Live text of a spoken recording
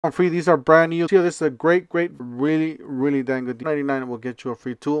free. These are brand new. See, this is a great, really dang good deal. $99 will get you a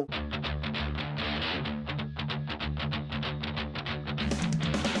free tool.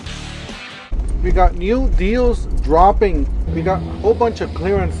 We got new deals dropping. We got a whole bunch of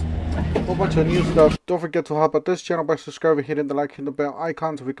clearance, a whole bunch of new stuff. Don't forget to help out this channel by subscribing, hitting the like, hitting the bell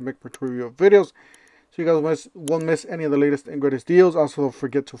icon so we can make more review videos. So you guys won't miss any of the latest and greatest deals. Also, don't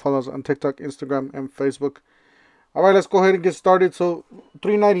forget to follow us on TikTok, Instagram, and Facebook. Alright, let's go ahead and get started. So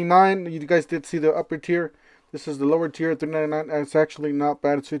 $3.99, you guys did see the upper tier. This is the lower tier, $3.99. It's actually not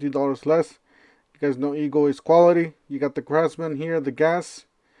bad. It's $50 less. You guys know Ego is quality. You got the Craftsman here, the gas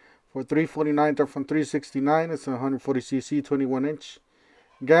for $3.49. They're from $3.69. It's a 140cc, 21-inch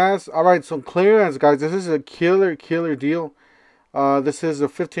gas. Alright, so clearance, guys. This is a killer deal. This is a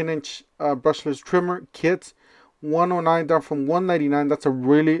 15-inch brushless trimmer kit. $109 down from $199. That's a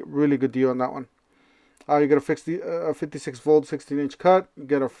really good deal on that one. You get a 56 volt 16-inch cut. You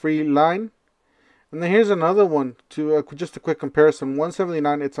get a free line. And then here's another one to just a quick comparison.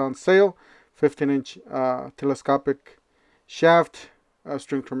 $179. It's on sale. 15-inch telescopic shaft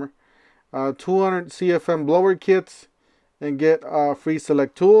string trimmer. 200 CFM blower kits, and get a free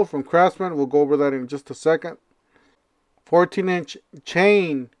select tool from Craftsman. We'll go over that in just a second. 14-inch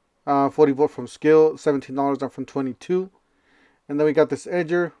chain, 40 volt from Skill, $17 down from $22. And then we got this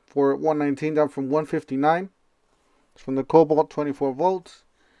edger for $119 down from $159. It's from the Cobalt, 24 volts.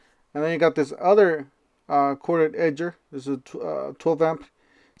 And then you got this other corded edger. This is a 12 amp,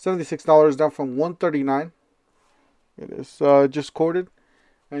 $76 down from $139. It is just corded.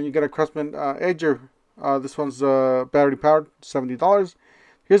 And you got a Craftsman edger. This one's battery powered, $70.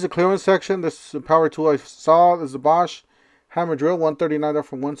 Here's the clearance section. This is the power tool I saw. This is a Bosch hammer drill, $139 down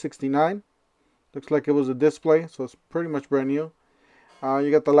from $169. Looks like it was a display, so it's pretty much brand new.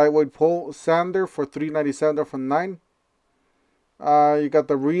 You got the lightweight pole sander for $3.97 down from $9. You got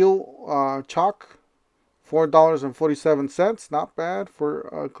the real chalk, $4.47. Not bad for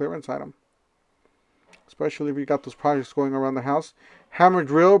a clearance item, especially if you got those projects going around the house. Hammer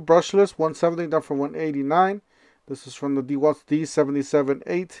drill, brushless, $170 down from $189. This is from the DeWalt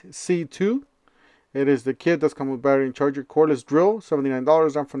D778C2. It is the kit that's come with battery and charger. Cordless drill,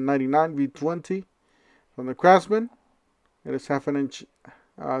 $79 down from $99. V20 from the Craftsman. It is half an inch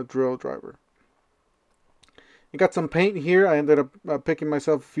drill driver. You got some paint here. I ended up picking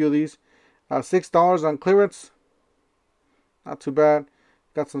myself a few of these. $6 on clearance. Not too bad.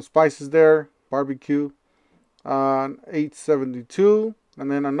 Got some spices there. Barbecue. $8.72.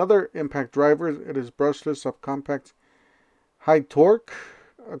 And then another impact driver. It is brushless, subcompact, high torque,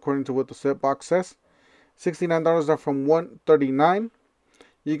 according to what the set box says. $69 down from $139.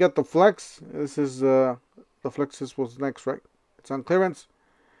 You got the Flex. This is the Flexus was next, right? It's on clearance.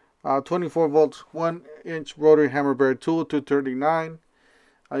 24 volts, 1-inch rotary hammer bear tool, $239.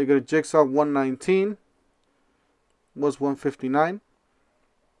 You got a Jigsaw, $119. Was $159.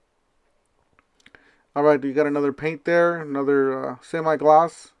 Alright, you got another paint there. Another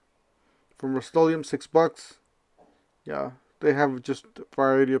semi-gloss from Rust-Oleum, $6. Yeah, they have just a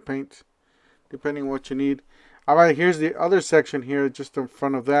variety of paints, depending on what you need. Alright, here's the other section here, just in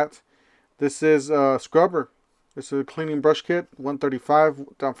front of that. This is a scrubber. This is a cleaning brush kit,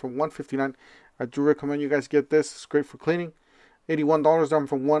 $135 down from $159. I do recommend you guys get this. It's great for cleaning. $81 down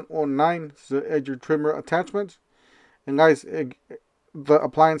from $109. This is the edger trimmer attachment. And guys, the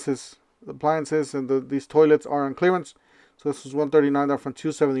appliances and these toilets are on clearance. So this is $139 down from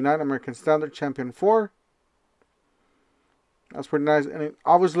 $279. American Standard Champion 4. That's pretty nice. And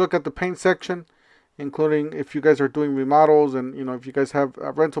always look at the paint section, including if you guys are doing remodels and if you guys have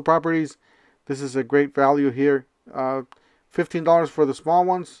rental properties. This is a great value here. $15 for the small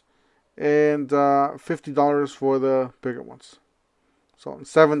ones and $50 for the bigger ones. So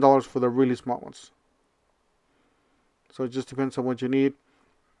 $7 for the really small ones. So it just depends on what you need.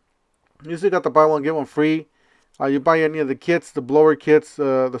 You still got the buy one get one free. You buy any of the kits, the blower kits,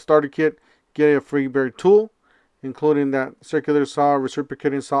 the starter kit, get a free bare tool, including that circular saw,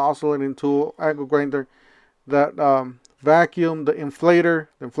 reciprocating saw, oscillating tool, angle grinder, that vacuum, the inflator.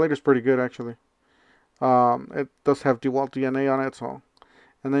 The inflator is pretty good actually. It does have DeWalt DNA on it, so.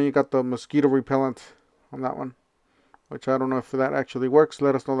 And then you got the mosquito repellent on that one, which I don't know if that actually works.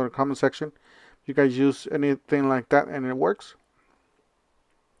 Let us know in the comment section if you guys use anything like that and it works.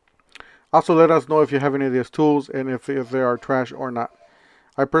 Also, let us know if you have any of these tools and if they are trash or not.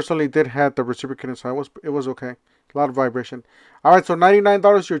 I personally did have the reciprocating saw. It was okay. A lot of vibration. Alright, so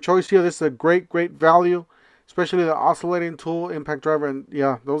 $99 your choice here. This is a great value. Especially the oscillating tool, impact driver, and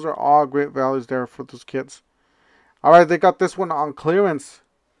yeah, those are all great values there for those kits. Alright, they got this one on clearance.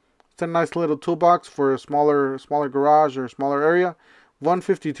 It's a nice little toolbox for a smaller garage or smaller area.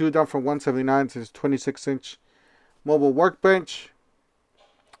 $152 down from $179. This is 26-inch mobile workbench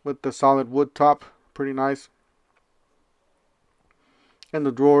with the solid wood top. Pretty nice. And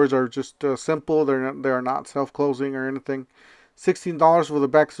the drawers are just simple. They're not self-closing or anything. $16 for the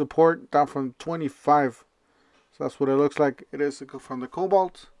back support, down from $25. So that's what it looks like. It is from the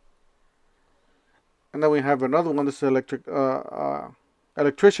Cobalt. And then we have another one. This is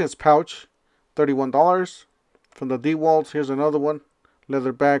electrician's pouch, $31 from the DeWalt. Here's another one,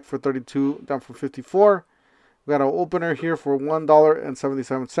 leather bag for $32, down from $54. We got an opener here for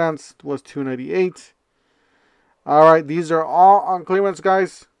 $1.77. It was $2.98. All right, these are all on clearance,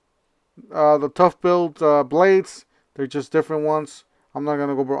 guys. The Tough Build blades, they're just different ones. I'm not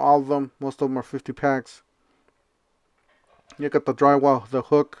gonna go over all of them. Most of them are 50 packs. You got the drywall, the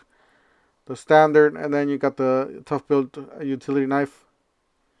hook, the standard, and then you got the Tough Build utility knife.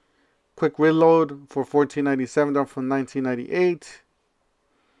 Quick reload for $14.97, down from $19.98.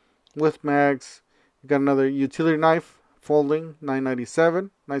 With mags, you got another utility knife, folding,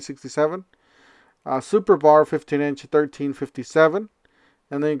 $9.67. Super bar, 15-inch, $13.57.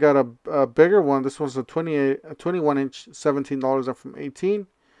 And then you got a bigger one. This one's a 21-inch, $17, up from $18.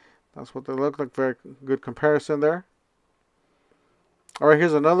 That's what they look like. Very good comparison there. All right,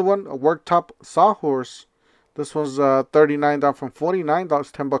 here's another one, a worktop sawhorse. This one's $39, down from $49.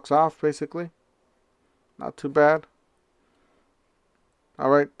 $10 off, basically. Not too bad. All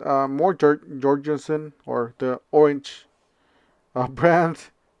right, more Jorgensen, or the orange brand.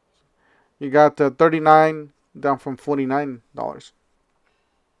 You got $39, down from $49.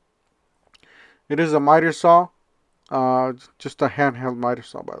 It is a miter saw, just a handheld miter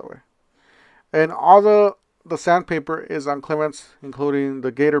saw, by the way. And all the sandpaper is on clearance, including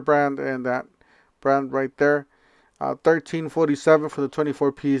the Gator brand and that brand right there. $13.47 for the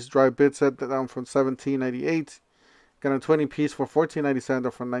 24-piece dry bit set, down from $17.98. Got a 20-piece for $14.97,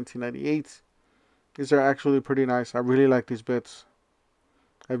 down from $19.98. These are actually pretty nice. I really like these bits.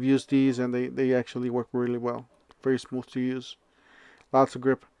 I've used these and they actually work really well. Very smooth to use. Lots of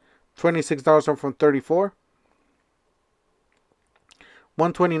grip. $26 down from $34.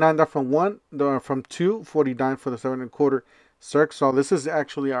 $129 down from $249 for the 7.25 Cirque. So this is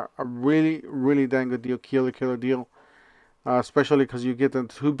actually a really dang good deal. Killer deal. Especially because you get the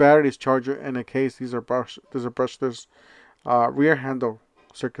 2 batteries, charger, and a case. These are brushless rear handle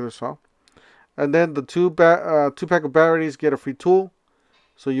circular saw. And then the 2-pack of batteries get a free tool.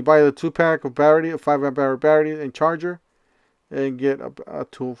 So you buy the 2-pack of battery, a 5-amp-hour battery and charger, and get a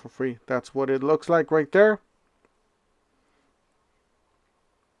tool for free. That's what it looks like right there.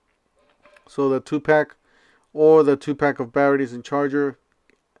 So the 2-pack or the 2-pack of batteries and charger,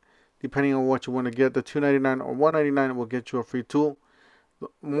 depending on what you want to get, the $2.99 or $1.99 will get you a free tool.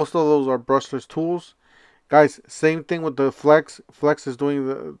 Most of those are brushless tools. Guys, same thing with the Flex. Flex is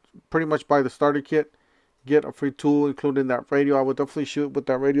doing pretty much buy the starter kit, get a free tool, including that radio. I would definitely shoot with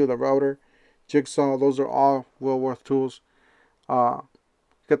that radio, the router, jigsaw. Those are all well worth tools.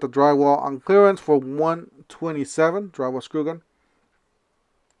 Get the drywall on clearance for $127, drywall screw gun.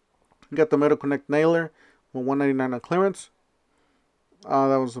 You got the Metal Connect nailer for $199 on clearance.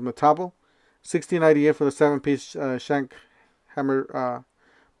 That was a Metabo. $16.98 for the 7-piece shank hammer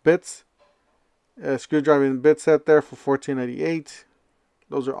bits. Screwdriver and bit set there for $14.98.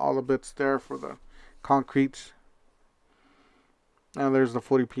 Those are all the bits there for the concrete. And there's the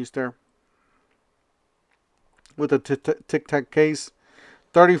 40-piece there. With a Tic Tac case.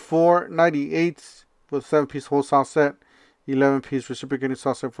 $34.98 with 7-piece whole saw set. 11-piece reciprocating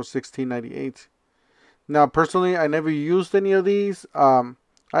saw set for $16.98. Now, personally, I never used any of these. I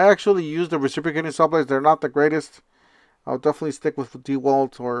actually used the reciprocating saw blades. They're not the greatest. I'll definitely stick with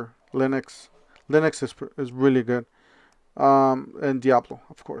DeWalt or Linux. Linux is really good. And Diablo,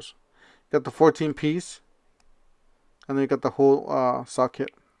 of course. You got the 14-piece. And then you got the whole saw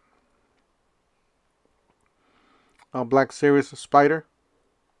kit. Black Series Spider.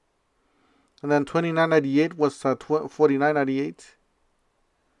 And then $29.98 was $49.98.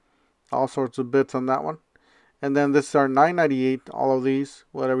 All sorts of bits on that one. And then this are $9.98. All of these,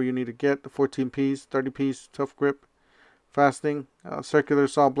 whatever you need to get. The 14-piece, 30-piece, tough grip, fastening, circular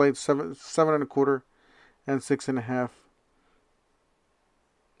saw blades, 7.25 and 6.5.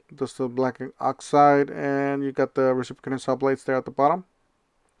 Just the black oxide, and you got the reciprocating saw blades there at the bottom.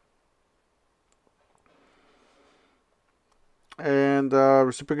 And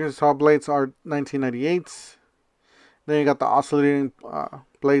reciprocating saw blades are $19.98. Then you got the oscillating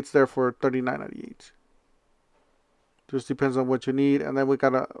blades there for $39.98. Just depends on what you need. And then we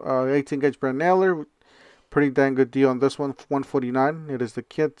got a 18-gauge brand nailer. Pretty dang good deal on this one, $149. It is the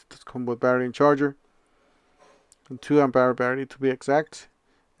kit. It's come with battery and charger. the 2 amp hour battery to be exact.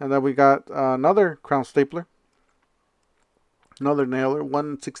 And then we got another crown stapler, another nailer,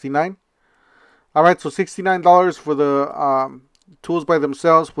 $169. All right, so $69 for the tools by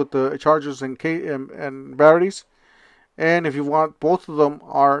themselves with the chargers and batteries. And if you want both of them,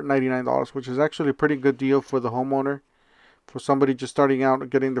 are $99, which is actually a pretty good deal for the homeowner. For somebody just starting out and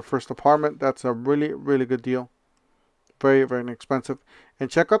getting their first apartment, that's a really, really good deal. Very, very inexpensive.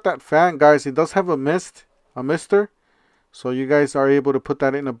 And check out that fan, guys. It does have a mister. So you guys are able to put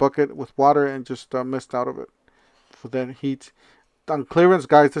that in a bucket with water and just mist out of it for that heat. On clearance,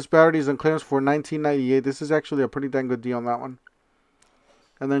 guys, this battery is on clearance for $19.98. This is actually a pretty dang good deal on that one.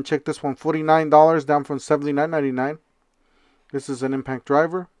 And then check this one, $49 down from $79.99. This is an impact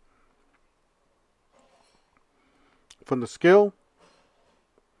driver from the Skill.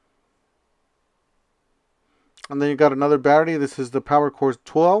 And then you got another battery. This is the Power Core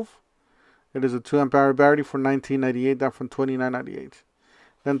 12. It is a 2 amp hour battery for $19.98 down from $29.98.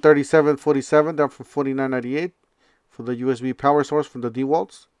 Then $37.47 down from $49.98 for the USB power source from the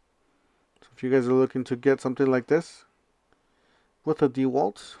DeWalt's. So if you guys are looking to get something like this with the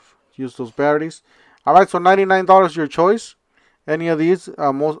DeWalt's, use those batteries. All right, so $99 your choice. Any of these,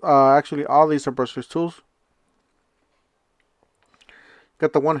 actually all these are brushless tools.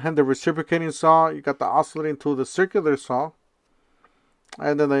 Got the one-handed reciprocating saw. You got the oscillating tool, the circular saw,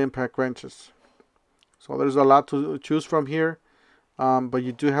 and then the impact wrenches. So there's a lot to choose from here, but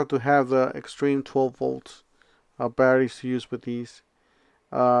you do have to have the extreme 12 volts batteries to use with these.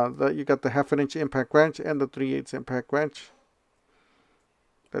 You got the 1/2 inch impact wrench and the 3/8 impact wrench.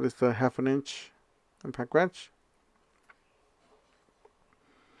 That is the 1/2 inch impact wrench.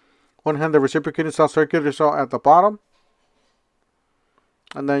 One-handed reciprocating saw, circular saw at the bottom.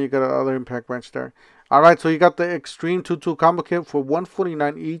 And then you got another impact wrench there. Alright, so you got the Extreme 2-tool combo kit for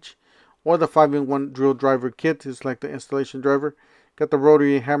 $149 each. Or the 5-in-1 drill driver kit. It's like the installation driver. Got the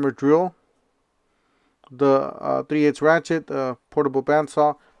rotary hammer drill. The 3/8 ratchet. The portable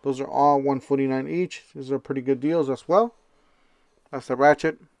bandsaw. Those are all $149 each. These are pretty good deals as well. That's the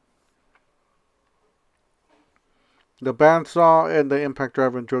ratchet, the bandsaw, and the impact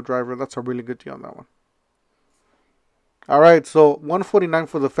driver and drill driver. That's a really good deal on that one. Alright, so $149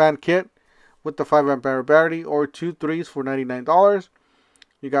 for the fan kit with the 5 amp hour battery, or 2 3s for $99.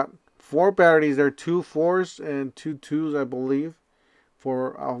 You got 4 batteries there, 2 4s and 2 2s, I believe,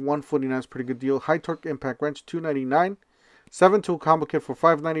 for $149. Is pretty good deal. High torque impact wrench, $299. 7-tool combo kit for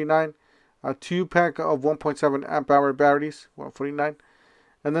 $599. A 2-pack of 1.7 amp hour batteries, $149.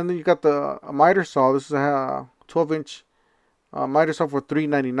 And then you got the miter saw. This is a 12-inch miter saw for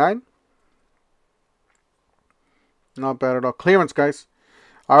 $399. Not bad at all. Clearance, guys.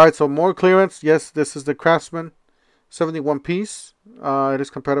 Alright, so more clearance. Yes, this is the Craftsman 71 piece. It is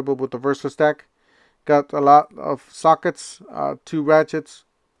compatible with the VersaStack. Got a lot of sockets, 2 ratchets,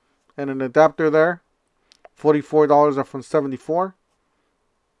 and an adapter there. $44 up from $74.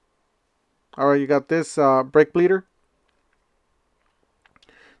 Alright, you got this brake bleeder.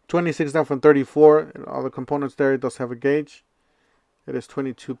 $26 down from $34. And all the components there. It does have a gauge. It is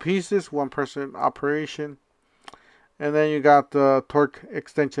 22 pieces, 1-person operation. And then you got the torque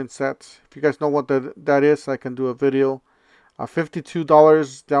extension sets. If you guys know what that is, I can do a video.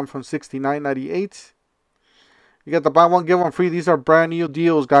 $52 down from $69.98. You got the buy one, get one free. These are brand new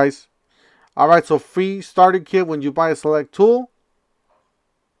deals, guys. Alright, so free starter kit when you buy a select tool.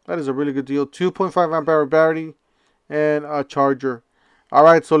 That is a really good deal. 2.5 amp hour battery and a charger.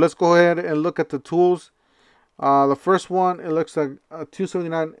 Alright, so let's go ahead and look at the tools. The first one, it looks like a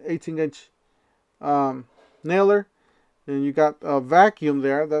 279 18-inch nailer. And you got a vacuum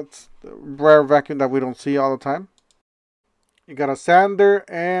there. That's a rare vacuum that we don't see all the time. You got a sander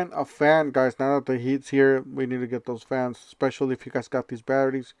and a fan, guys. Now that the heat's here, we need to get those fans, especially if you guys got these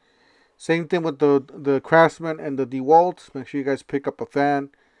batteries. Same thing with the Craftsman and the DeWalt. Make sure you guys pick up a fan.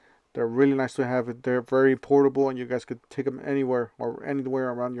 They're really nice to have. They're very portable, and you guys could take them anywhere or anywhere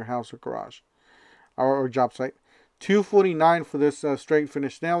around your house or garage or job site. $249 for this straight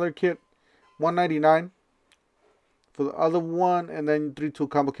finish nailer kit. $199 for the other one, and then 3-tool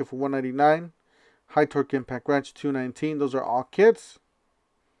combo kit for $199. High torque impact wrench, $219. Those are all kits.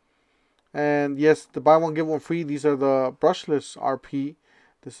 And yes, the buy one get one free. These are the brushless RP.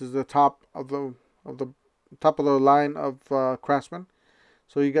 This is the top of the line of Craftsman.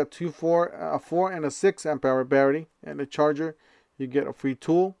 So you got a 4 and a 6 amp hour battery and a charger. You get a free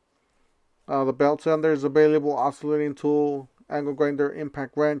tool. The belt sander is available. Oscillating tool, angle grinder,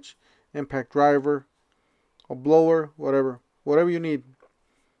 impact wrench, impact driver, a blower, whatever you need.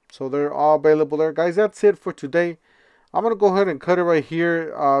 So they're all available there, guys. That's it for today. I'm going to go ahead and cut it right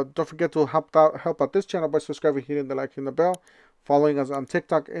here. Don't forget to help out this channel by subscribing, hitting the like and the bell, following us on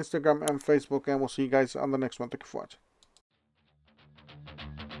TikTok, Instagram, and Facebook. And we'll see you guys on the next one. Thank you for watching.